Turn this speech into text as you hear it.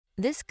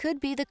This could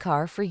be the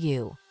car for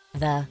you.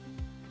 The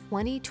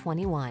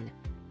 2021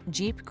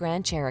 Jeep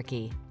Grand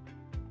Cherokee.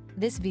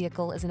 This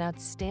vehicle is an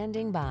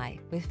outstanding buy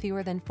with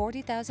fewer than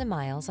 40,000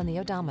 miles on the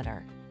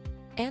odometer.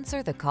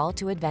 Answer the call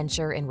to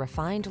adventure in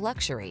refined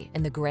luxury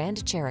in the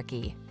Grand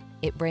Cherokee.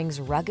 It brings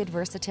rugged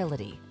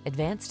versatility,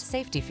 advanced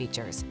safety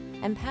features,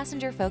 and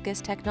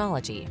passenger-focused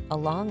technology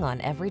along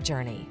on every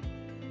journey.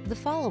 The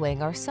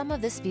following are some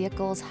of this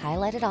vehicle's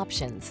highlighted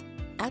options: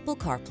 Apple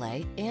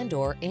CarPlay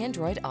and/or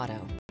Android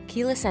Auto,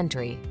 keyless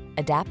entry,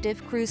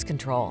 adaptive cruise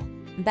control,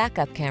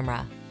 backup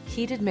camera,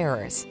 heated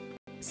mirrors,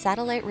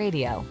 satellite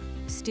radio,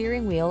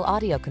 steering wheel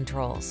audio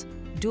controls,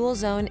 dual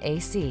zone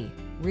AC,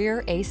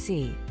 rear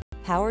AC,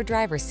 power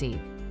driver seat.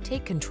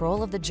 Take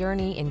control of the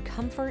journey in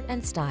comfort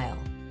and style.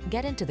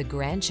 Get into the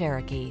Grand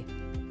Cherokee.